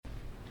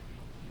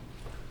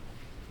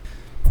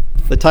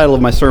The title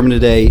of my sermon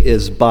today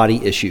is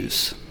Body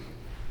Issues.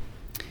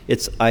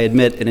 It's, I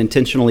admit, an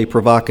intentionally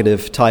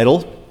provocative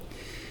title.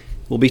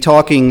 We'll be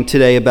talking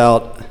today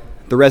about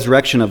the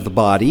resurrection of the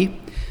body,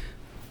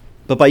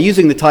 but by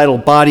using the title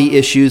Body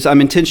Issues,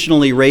 I'm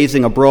intentionally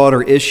raising a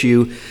broader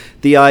issue,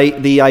 the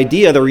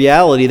idea, the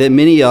reality that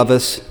many of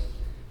us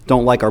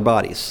don't like our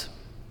bodies.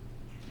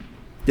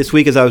 This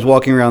week as I was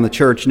walking around the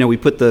church, we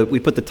put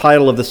the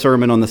title of the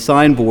sermon on the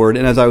signboard,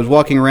 and as I was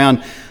walking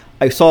around,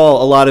 I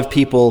saw a lot of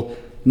people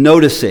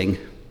noticing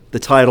the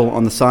title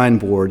on the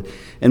signboard.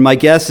 And my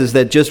guess is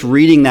that just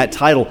reading that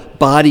title,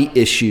 Body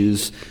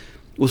Issues,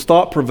 was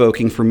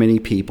thought-provoking for many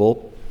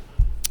people,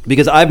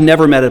 because I've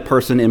never met a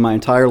person in my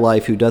entire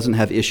life who doesn't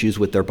have issues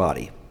with their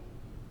body.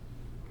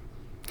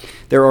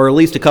 There are at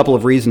least a couple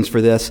of reasons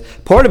for this.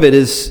 Part of it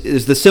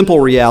is the simple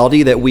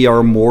reality that we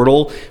are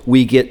mortal,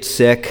 we get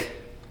sick,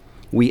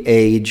 we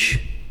age,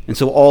 and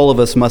so all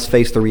of us must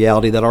face the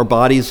reality that our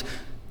bodies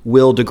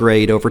will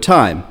degrade over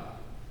time.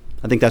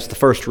 I think that's the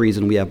first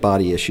reason we have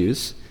body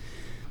issues.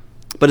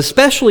 But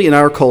especially in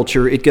our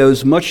culture, it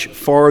goes much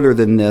farther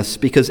than this,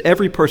 because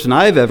every person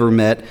I've ever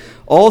met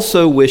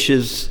also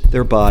wishes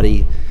their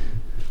body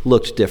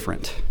looked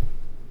different.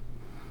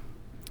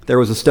 There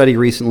was a study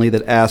recently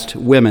that asked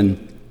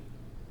women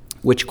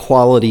which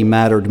quality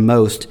mattered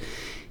most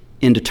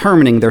in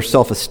determining their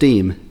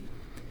self-esteem.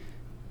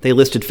 They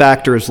listed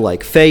factors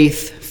like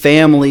faith,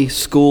 family,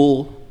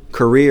 school,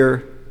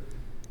 career.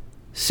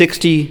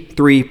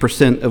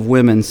 63% of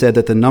women said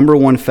that the number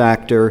one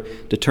factor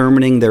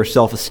determining their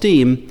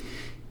self-esteem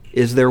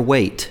is their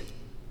weight.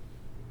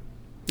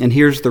 And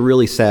here's the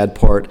really sad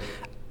part.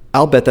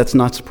 I'll bet that's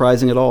not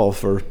surprising at all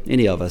for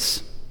any of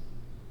us,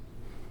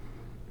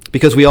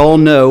 because we all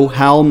know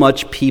how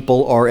much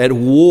people are at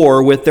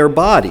war with their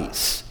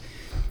bodies.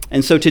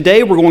 And so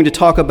today we're going to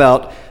talk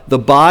about the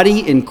body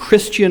in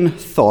Christian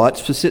thought.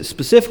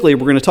 Specifically,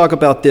 we're going to talk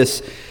about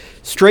this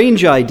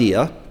strange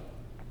idea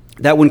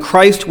that when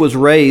Christ was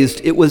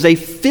raised, it was a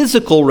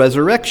physical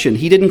resurrection.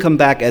 He didn't come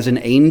back as an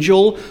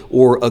angel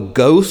or a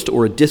ghost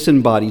or a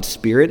disembodied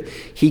spirit.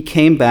 He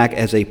came back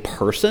as a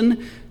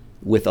person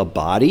with a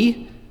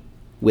body,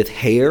 with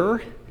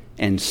hair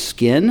and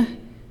skin,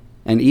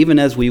 and even,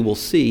 as we will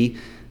see,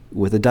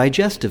 with a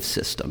digestive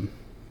system.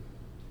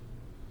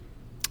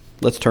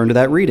 Let's turn to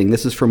that reading.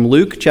 This is from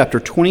Luke chapter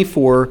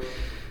 24,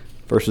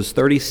 verses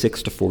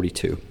 36 to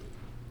 42.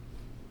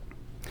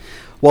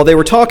 While they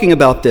were talking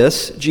about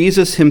this,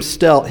 Jesus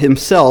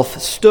himself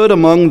stood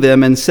among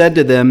them and said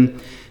to them,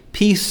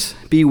 "Peace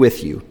be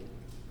with you."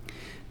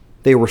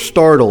 They were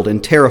startled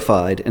and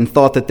terrified and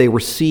thought that they were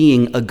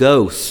seeing a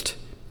ghost.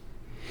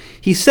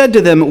 He said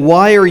to them,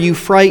 "Why are you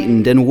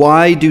frightened, and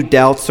why do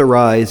doubts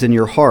arise in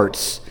your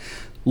hearts?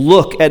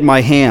 Look at my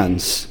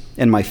hands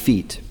and my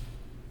feet.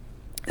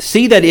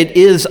 See that it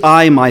is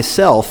I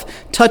myself.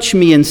 Touch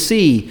me and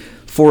see.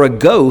 For a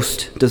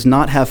ghost does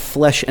not have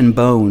flesh and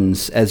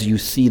bones, as you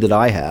see that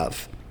I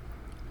have."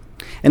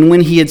 And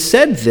when he had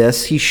said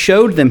this, he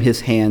showed them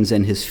his hands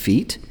and his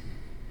feet.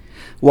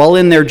 While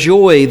in their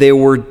joy they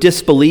were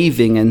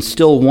disbelieving and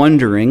still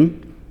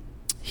wondering,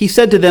 he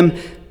said to them,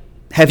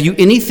 "Have you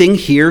anything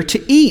here to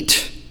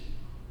eat?"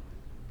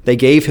 They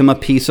gave him a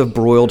piece of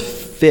broiled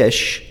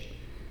fish,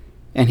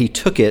 and he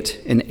took it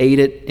and ate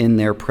it in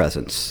their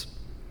presence.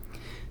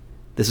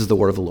 This is the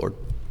word of the Lord.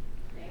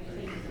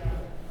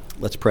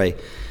 Let's pray.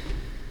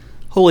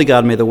 Holy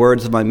God, may the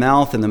words of my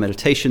mouth and the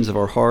meditations of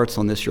our hearts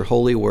on this your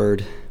holy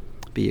word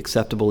be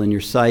acceptable in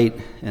your sight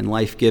and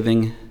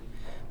life-giving,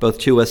 both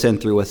to us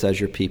and through us as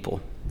your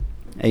people.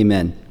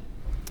 Amen.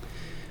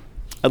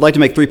 I'd like to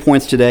make 3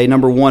 points today.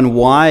 Number 1,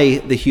 why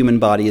the human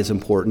body is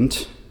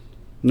important.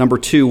 Number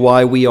 2,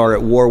 why we are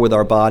at war with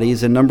our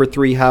bodies. And number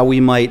 3, how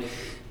we might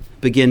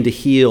begin to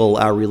heal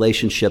our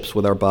relationships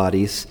with our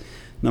bodies.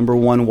 Number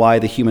 1, why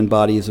the human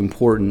body is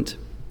important.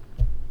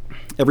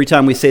 Every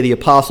time we say the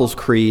Apostles'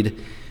 Creed,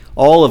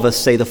 all of us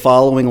say the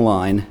following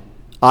line: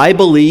 "I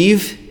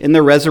believe in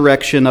the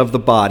resurrection of the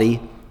body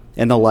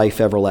and the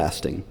life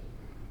everlasting."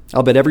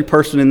 I'll bet every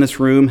person in this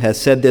room has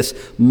said this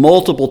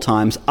multiple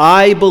times.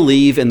 I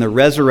believe in the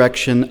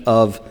resurrection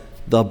of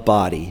the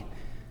body.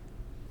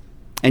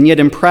 And yet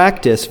in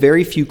practice,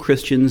 very few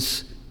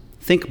Christians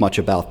think much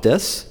about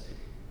this.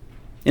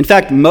 In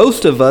fact,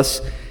 most of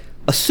us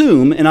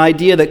assume an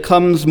idea that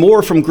comes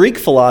more from Greek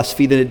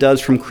philosophy than it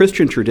does from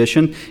Christian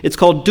tradition. It's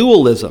called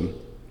dualism.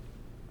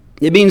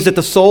 It means that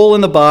the soul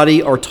and the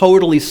body are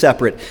totally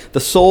separate. The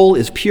soul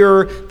is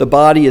pure, the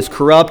body is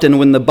corrupt, and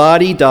when the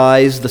body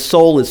dies, the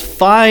soul is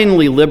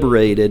finally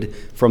liberated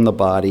from the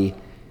body.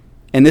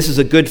 And this is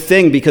a good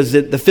thing, because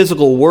the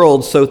physical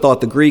world, so thought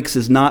the Greeks,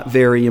 is not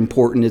very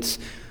important. It's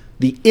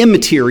the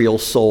immaterial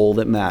soul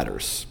that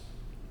matters.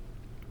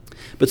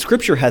 But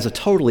Scripture has a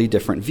totally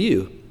different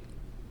view.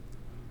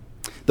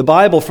 The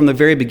Bible from the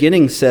very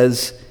beginning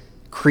says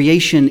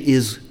creation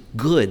is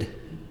good.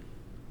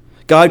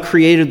 God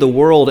created the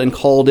world and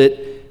called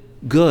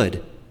it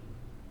good.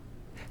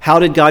 How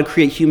did God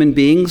create human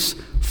beings?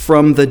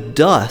 From the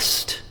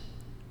dust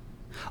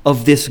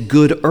of this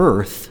good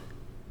earth.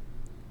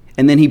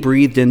 and then he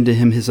breathed into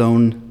him his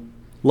own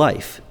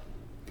life.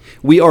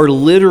 We are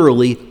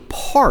literally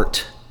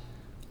part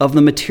of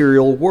the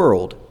material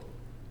world.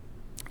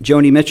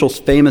 Joni Mitchell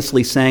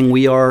famously sang,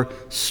 "We are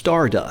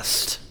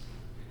stardust."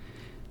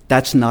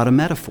 That's not a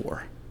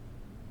metaphor.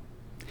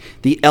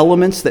 The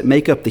elements that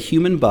make up the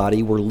human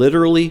body were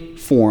literally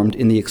formed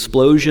in the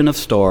explosion of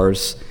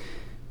stars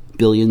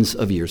billions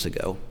of years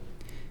ago.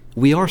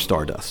 We are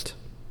stardust.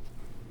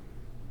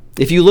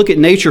 If you look at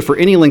nature for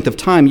any length of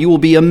time, you will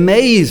be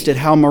amazed at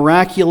how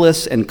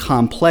miraculous and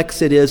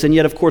complex it is. And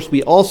yet, of course,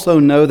 we also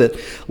know that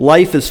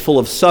life is full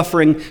of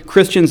suffering.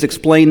 Christians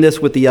explain this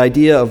with the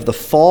idea of the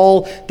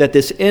fall, that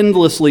this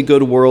endlessly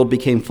good world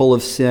became full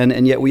of sin.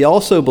 And yet we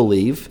also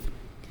believe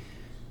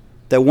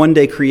that one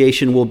day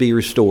creation will be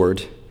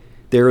restored.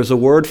 There is a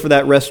word for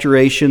that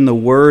restoration. The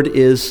word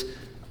is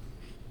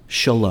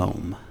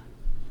shalom.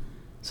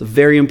 It's a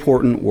very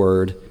important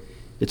word.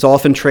 It's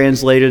often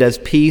translated as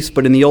peace,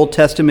 but in the Old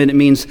Testament it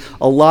means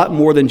a lot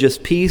more than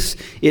just peace.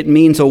 It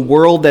means a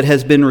world that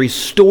has been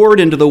restored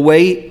into the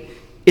way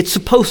it's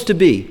supposed to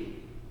be.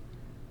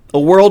 A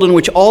world in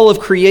which all of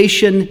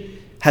creation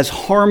has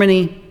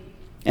harmony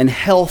and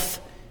health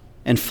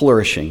and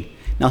flourishing.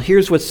 Now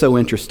here's what's so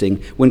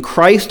interesting. When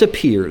Christ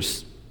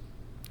appears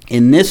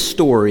in this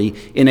story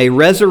in a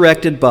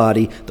resurrected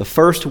body, the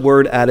first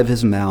word out of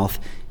his mouth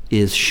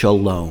is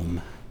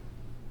shalom.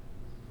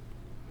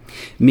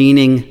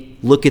 Meaning,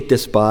 look at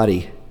this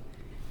body.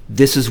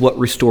 This is what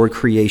restored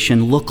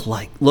creation looks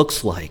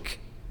like.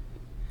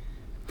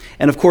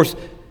 And of course,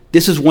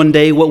 this is one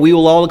day what we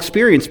will all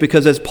experience,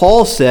 because as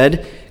Paul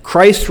said,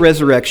 Christ's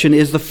resurrection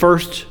is the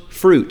first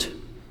fruit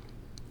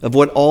of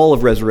what all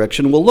of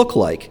resurrection will look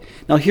like.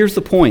 Now here's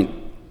the point.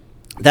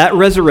 That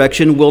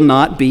resurrection will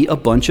not be a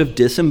bunch of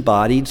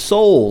disembodied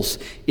souls.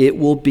 It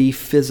will be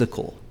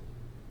physical.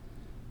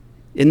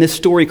 In this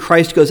story,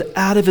 Christ goes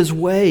out of his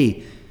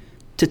way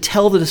to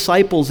tell the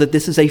disciples that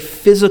this is a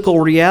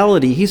physical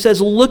reality. He says,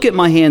 "Look at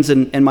my hands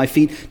and my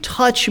feet.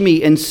 Touch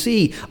me and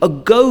see. A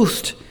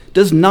ghost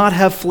does not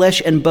have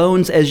flesh and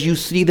bones as you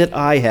see that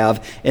I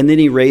have." And then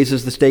he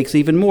raises the stakes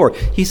even more.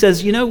 He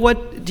says, "You know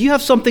what? Do you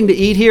have something to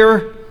eat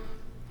here?"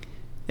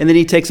 And then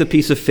he takes a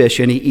piece of fish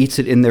and he eats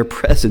it in their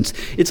presence.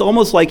 It's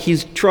almost like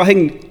he's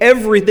trying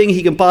everything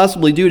he can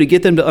possibly do to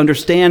get them to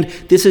understand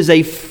this is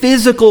a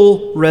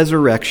physical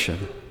resurrection.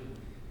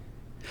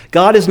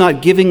 God is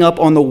not giving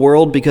up on the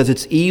world because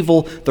it's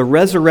evil. The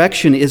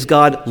resurrection is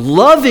God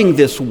loving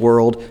this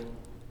world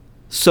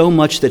so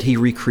much that he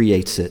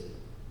recreates it.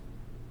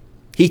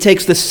 He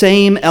takes the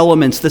same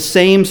elements, the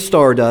same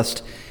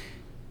stardust,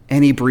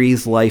 and he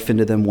breathes life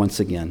into them once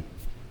again.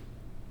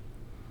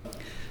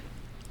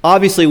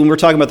 Obviously, when we're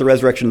talking about the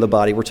resurrection of the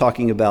body, we're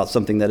talking about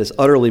something that is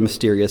utterly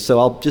mysterious. So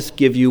I'll just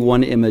give you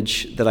one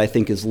image that I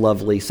think is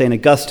lovely. St.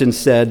 Augustine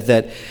said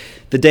that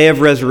the day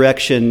of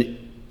resurrection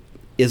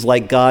is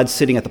like God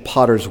sitting at the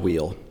potter's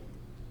wheel.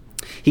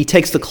 He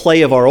takes the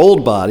clay of our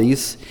old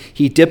bodies,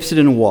 he dips it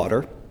in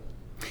water,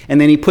 and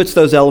then he puts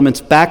those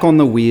elements back on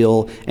the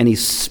wheel and he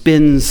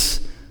spins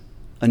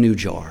a new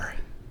jar.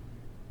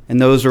 And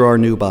those are our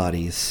new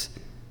bodies,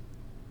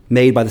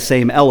 made by the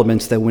same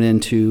elements that went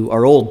into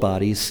our old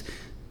bodies,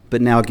 but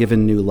now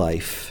given new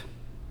life.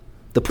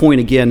 The point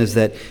again is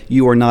that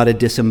you are not a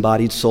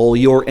disembodied soul,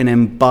 you're an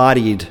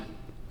embodied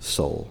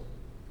soul.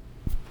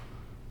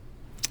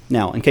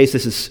 Now, in case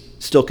this is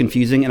still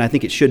confusing, and I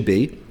think it should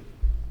be,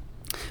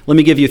 let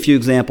me give you a few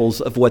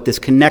examples of what this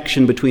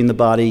connection between the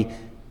body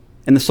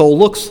and the soul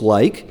looks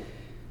like.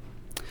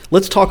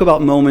 Let's talk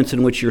about moments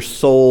in which your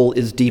soul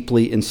is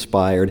deeply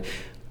inspired.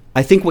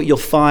 I think what you'll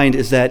find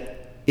is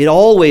that it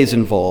always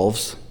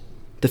involves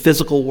the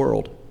physical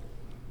world.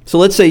 So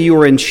let's say you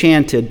are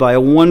enchanted by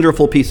a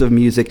wonderful piece of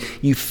music.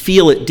 You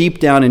feel it deep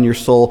down in your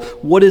soul.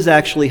 What is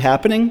actually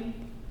happening?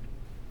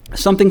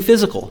 Something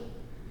physical.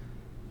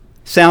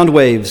 Sound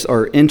waves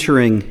are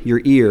entering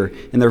your ear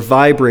and they're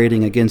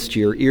vibrating against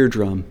your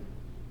eardrum.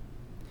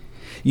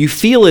 You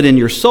feel it in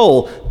your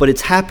soul, but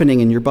it's happening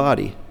in your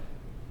body.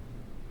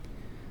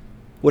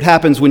 What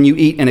happens when you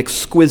eat an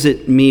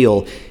exquisite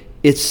meal?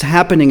 It's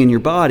happening in your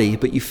body,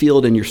 but you feel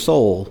it in your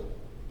soul.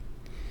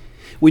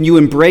 When you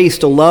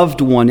embraced a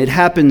loved one, it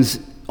happens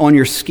on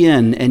your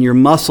skin and your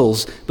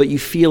muscles, but you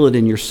feel it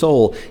in your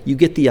soul. You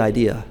get the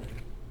idea.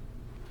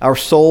 Our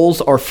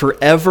souls are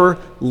forever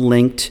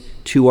linked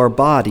to our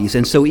bodies.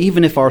 And so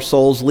even if our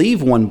souls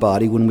leave one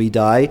body when we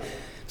die,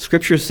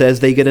 Scripture says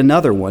they get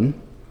another one,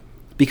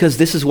 because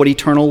this is what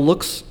eternal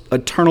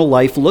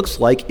life looks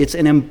like. It's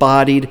an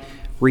embodied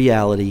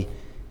reality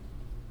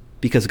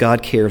because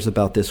God cares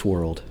about this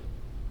world.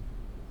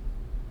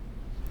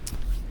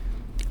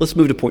 Let's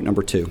move to point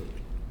number 2.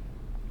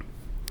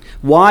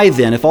 Why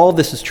then, if all of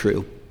this is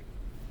true,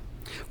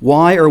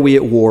 why are we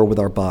at war with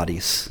our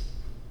bodies?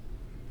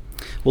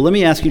 Well, let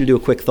me ask you to do a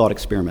quick thought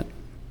experiment.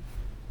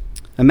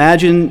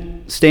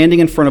 Imagine standing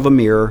in front of a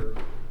mirror,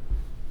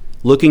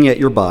 looking at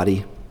your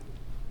body.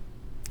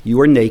 You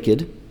are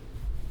naked.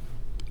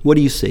 What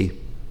do you see?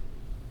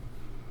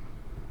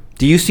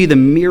 Do you see the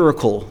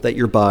miracle that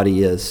your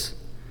body is?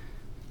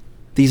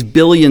 these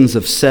billions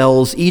of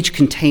cells, each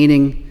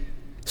containing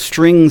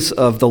strings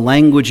of the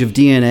language of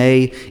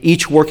DNA,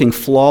 each working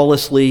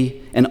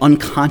flawlessly and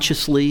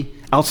unconsciously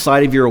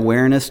outside of your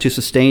awareness to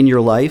sustain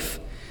your life?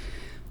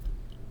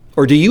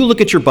 Or do you look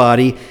at your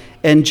body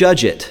and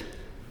judge it?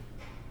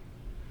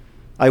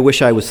 I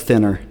wish I was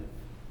thinner.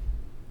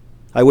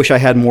 I wish I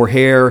had more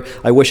hair.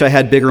 I wish I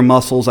had bigger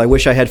muscles. I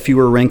wish I had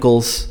fewer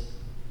wrinkles.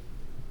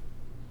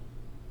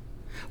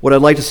 What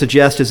I'd like to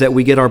suggest is that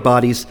we get our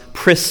bodies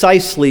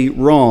precisely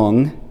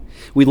wrong.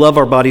 We love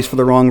our bodies for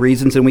the wrong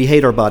reasons, and we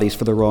hate our bodies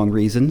for the wrong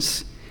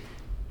reasons.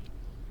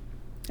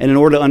 And in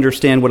order to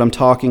understand what I'm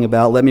talking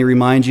about, let me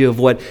remind you of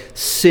what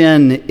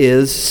sin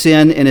is.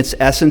 Sin, in its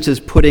essence, is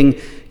putting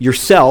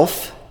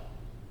yourself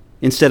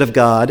instead of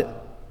God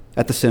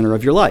at the center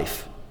of your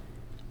life.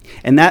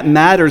 And that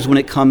matters when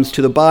it comes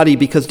to the body,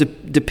 because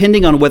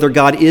depending on whether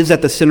God is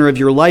at the center of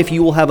your life,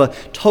 you will have a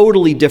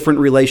totally different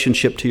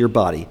relationship to your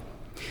body.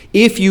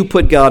 If you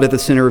put God at the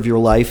center of your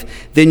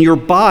life, then your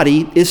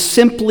body is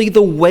simply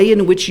the way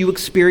in which you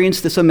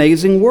experience this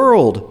amazing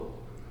world.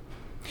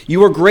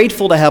 You are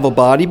grateful to have a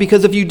body,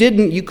 because if you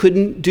didn't, you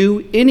couldn't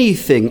do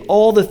anything.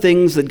 All the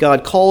things that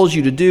God calls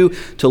you to do,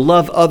 to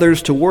love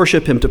others, to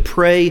worship Him, to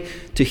pray,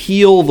 to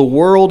heal the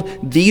world,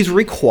 these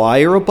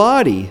require a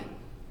body.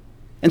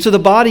 And so the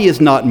body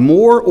is not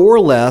more or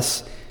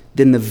less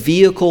than the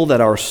vehicle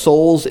that our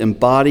souls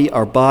embody.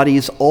 Our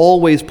bodies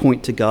always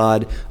point to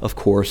God, of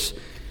course,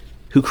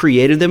 who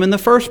created them in the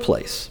first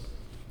place.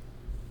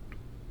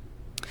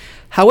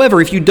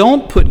 However, if you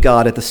don't put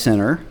God at the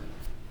center,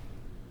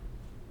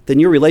 then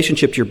your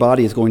relationship to your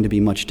body is going to be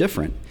much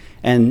different.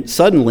 And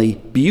suddenly,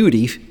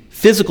 beauty,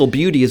 physical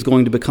beauty, is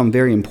going to become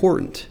very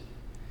important.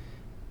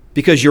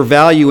 Because your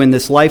value in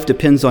this life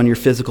depends on your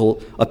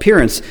physical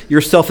appearance.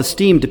 Your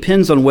self-esteem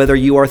depends on whether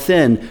you are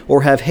thin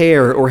or have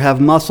hair or have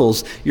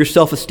muscles. Your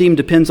self-esteem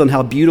depends on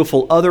how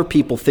beautiful other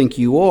people think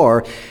you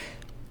are.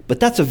 But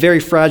that's a very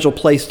fragile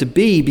place to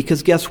be,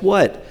 because guess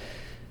what?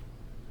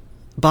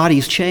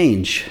 Bodies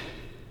change.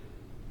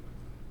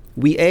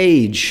 We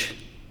age.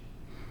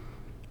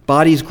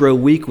 Bodies grow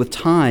weak with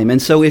time.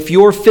 And so if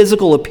your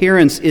physical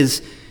appearance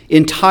is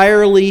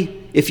entirely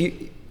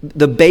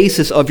the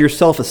basis of your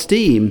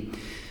self-esteem,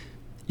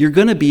 you're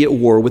going to be at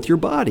war with your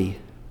body.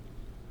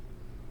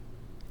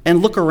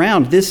 And look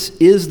around. This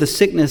is the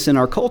sickness in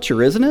our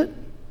culture, isn't it?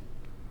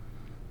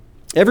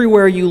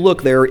 Everywhere you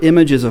look, there are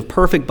images of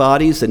perfect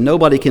bodies that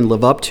nobody can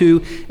live up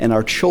to, and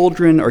our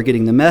children are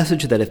getting the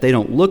message that if they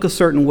don't look a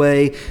certain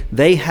way,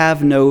 they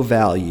have no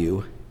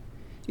value.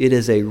 It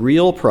is a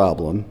real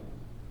problem,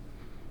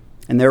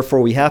 and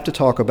therefore we have to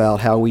talk about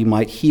how we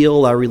might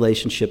heal our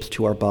relationships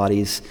to our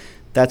bodies.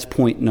 That's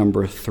point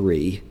number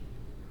 3.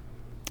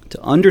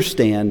 To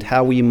understand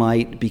how we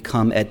might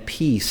become at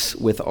peace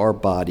with our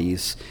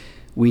bodies,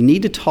 we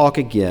need to talk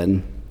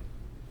again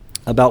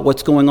about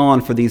what's going on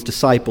for these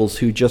disciples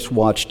who just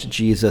watched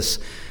Jesus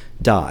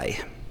die.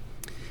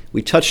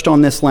 We touched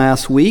on this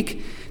last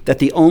week, that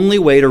the only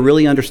way to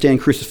really understand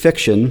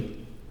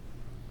crucifixion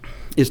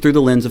is through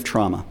the lens of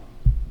trauma.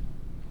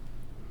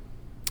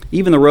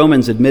 Even the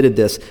Romans admitted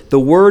this. The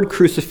word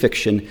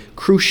crucifixion,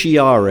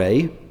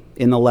 cruciare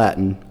in the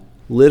Latin,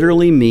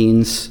 literally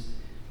means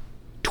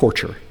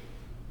torture.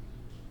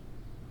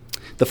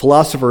 The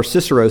philosopher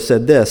Cicero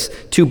said this: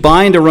 to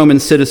bind a Roman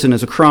citizen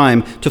is a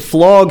crime, to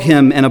flog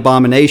him an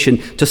abomination,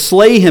 to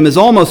slay him is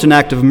almost an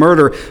act of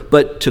murder,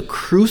 but to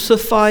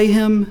crucify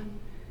him,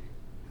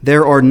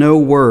 there are no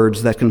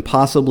words that can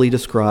possibly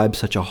describe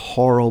such a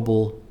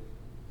horrible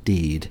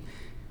deed.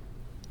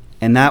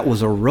 And that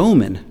was a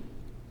Roman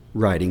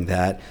writing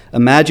that.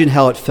 Imagine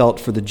how it felt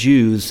for the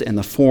Jews and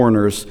the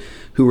foreigners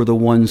who were the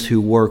ones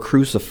who were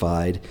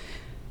crucified.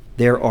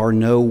 There are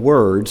no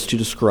words to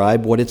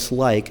describe what it's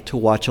like to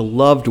watch a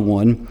loved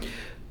one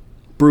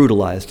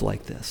brutalized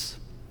like this.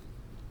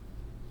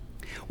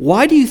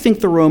 Why do you think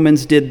the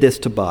Romans did this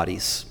to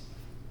bodies?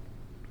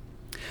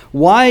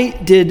 Why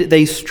did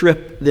they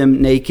strip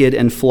them naked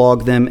and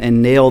flog them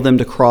and nail them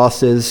to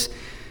crosses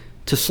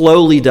to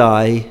slowly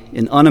die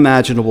in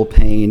unimaginable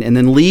pain and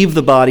then leave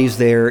the bodies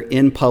there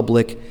in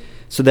public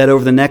so that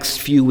over the next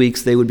few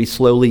weeks they would be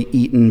slowly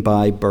eaten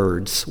by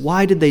birds?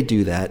 Why did they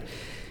do that?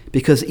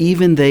 Because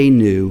even they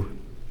knew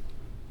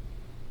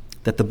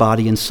that the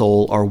body and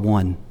soul are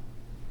one.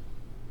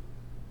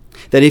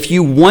 That if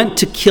you want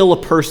to kill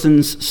a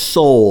person's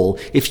soul,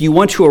 if you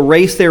want to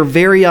erase their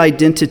very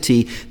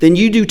identity, then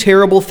you do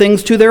terrible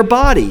things to their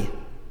body.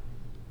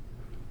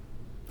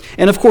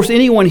 And of course,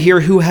 anyone here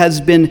who has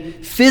been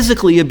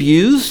physically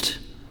abused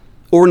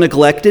or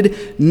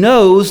neglected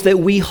knows that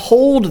we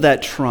hold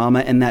that trauma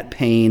and that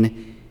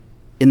pain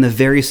in the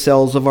very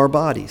cells of our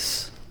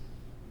bodies.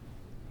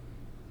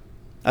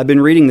 I've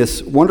been reading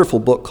this wonderful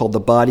book called The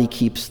Body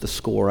Keeps the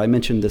Score. I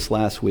mentioned this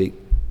last week.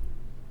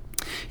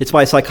 It's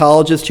by a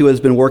psychologist who has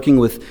been working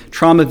with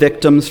trauma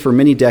victims for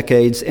many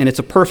decades, and it's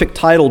a perfect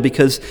title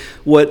because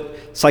what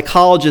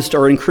psychologists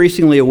are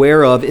increasingly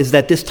aware of is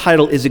that this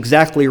title is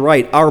exactly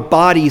right. Our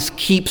bodies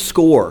keep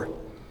score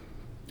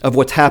of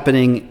what's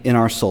happening in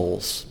our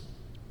souls.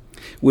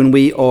 When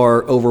we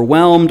are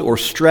overwhelmed or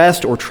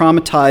stressed or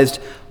traumatized,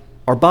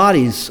 our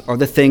bodies are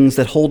the things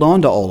that hold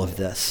on to all of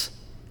this.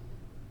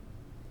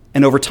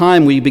 And over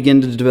time, we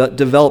begin to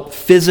develop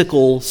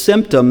physical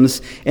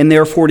symptoms, and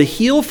therefore to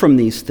heal from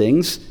these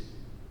things,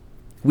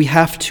 we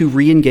have to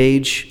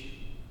re-engage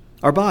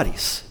our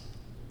bodies.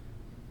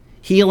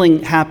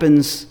 Healing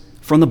happens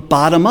from the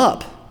bottom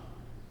up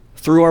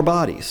through our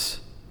bodies.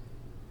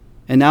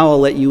 And now I'll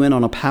let you in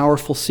on a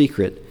powerful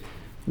secret.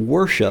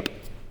 Worship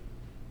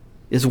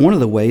is one of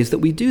the ways that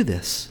we do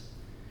this.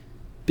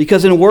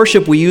 Because in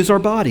worship, we use our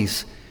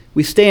bodies.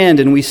 We stand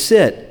and we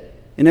sit.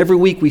 And every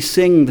week we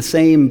sing the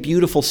same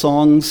beautiful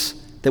songs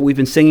that we've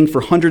been singing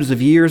for hundreds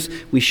of years.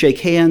 We shake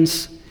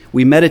hands.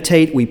 We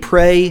meditate. We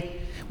pray.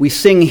 We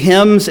sing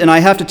hymns. And I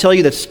have to tell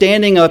you that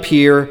standing up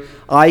here,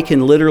 I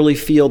can literally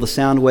feel the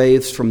sound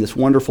waves from this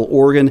wonderful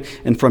organ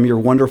and from your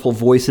wonderful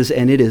voices.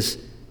 And it is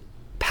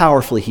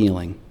powerfully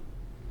healing.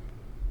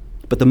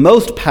 But the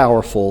most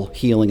powerful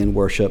healing in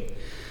worship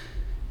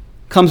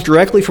comes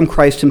directly from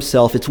Christ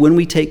himself. It's when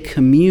we take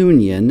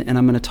communion, and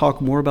I'm going to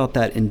talk more about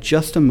that in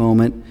just a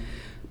moment,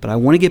 but I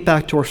want to get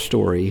back to our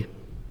story,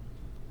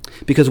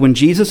 because when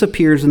Jesus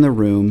appears in the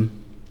room,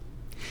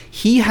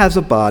 he has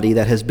a body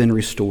that has been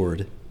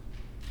restored.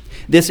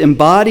 This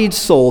embodied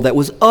soul that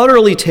was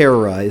utterly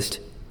terrorized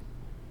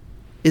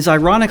is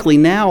ironically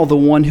now the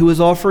one who is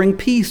offering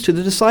peace to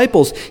the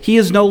disciples. He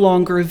is no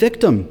longer a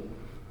victim.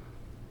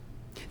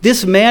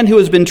 This man who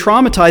has been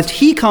traumatized,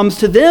 he comes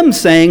to them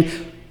saying,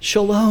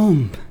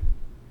 Shalom.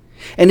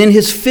 And in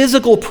his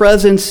physical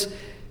presence,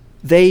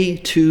 they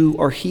too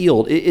are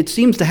healed. It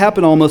seems to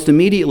happen almost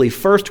immediately.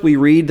 First, we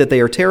read that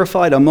they are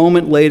terrified. A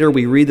moment later,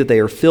 we read that they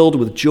are filled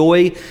with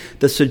joy.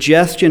 The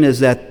suggestion is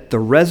that the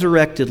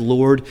resurrected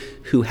Lord,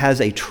 who has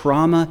a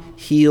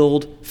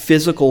trauma-healed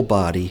physical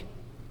body,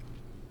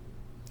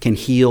 can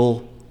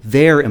heal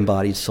their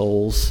embodied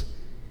souls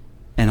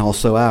and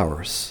also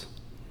ours.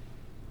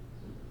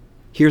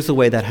 Here's the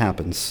way that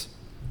happens.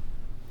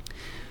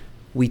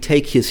 We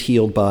take his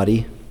healed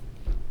body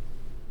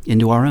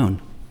into our own.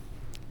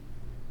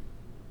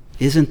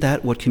 Isn't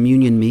that what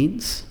communion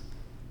means?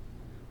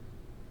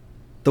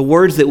 The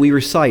words that we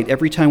recite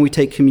every time we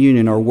take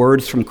communion are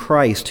words from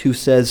Christ, who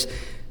says,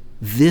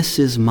 "This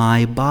is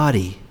my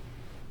body.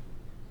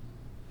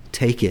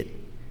 Take it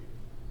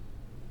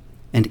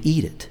and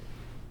eat it.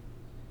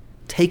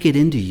 Take it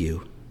into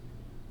you.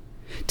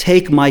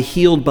 Take my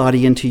healed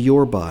body into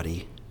your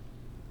body."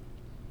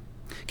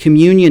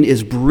 Communion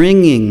is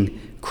bringing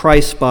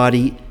Christ's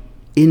body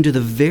into the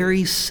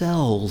very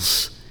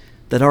cells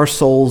that our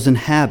souls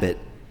inhabit,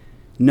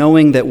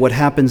 knowing that what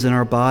happens in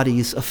our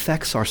bodies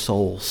affects our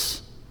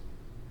souls.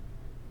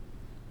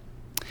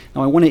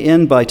 Now, I want to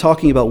end by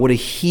talking about what a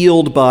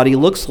healed body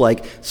looks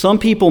like. Some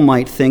people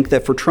might think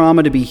that for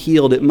trauma to be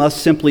healed, it must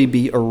simply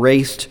be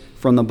erased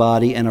from the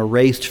body and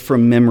erased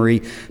from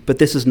memory, but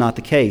this is not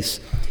the case.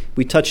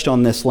 We touched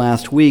on this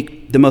last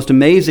week. The most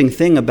amazing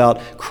thing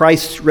about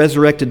Christ's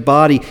resurrected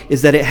body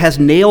is that it has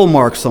nail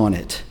marks on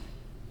it.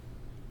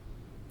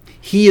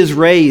 He is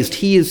raised,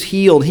 he is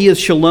healed, he is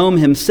Shalom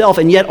himself,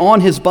 and yet on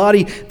his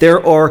body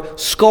there are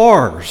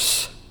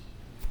scars.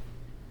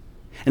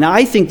 And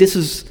I think this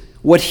is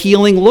what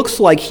healing looks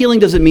like. Healing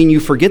doesn't mean you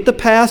forget the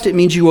past, it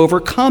means you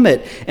overcome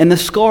it. And the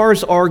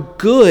scars are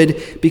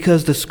good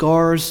because the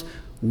scars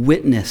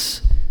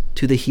witness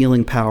to the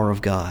healing power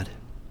of God.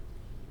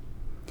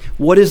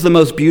 What is the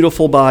most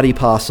beautiful body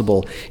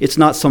possible? It's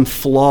not some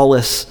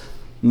flawless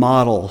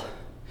model.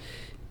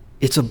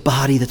 It's a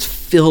body that's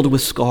filled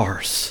with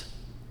scars,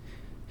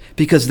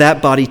 because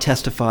that body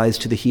testifies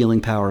to the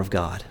healing power of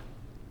God.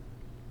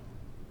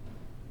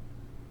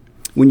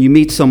 When you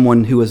meet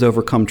someone who has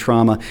overcome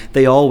trauma,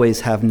 they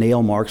always have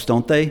nail marks,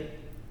 don't they?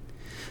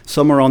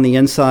 Some are on the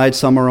inside,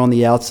 some are on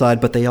the outside,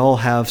 but they all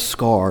have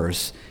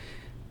scars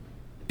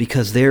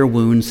because their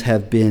wounds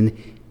have been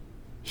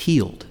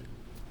healed.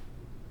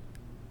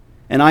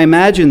 And I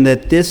imagine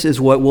that this is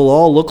what we'll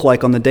all look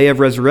like on the day of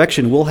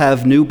resurrection. We'll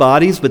have new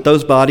bodies, but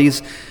those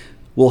bodies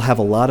will have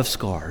a lot of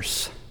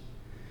scars,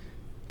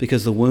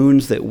 because the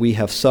wounds that we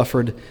have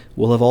suffered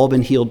will have all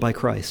been healed by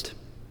Christ.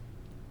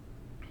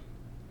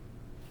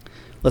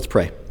 Let's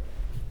pray.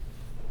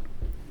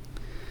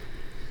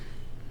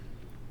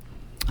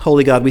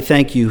 Holy God, we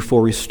thank you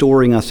for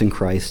restoring us in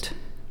Christ.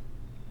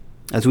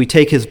 As we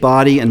take his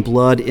body and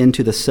blood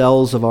into the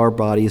cells of our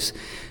bodies,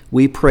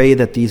 we pray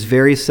that these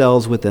very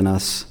cells within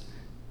us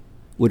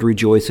would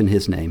rejoice in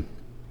his name.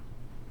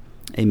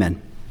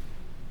 Amen.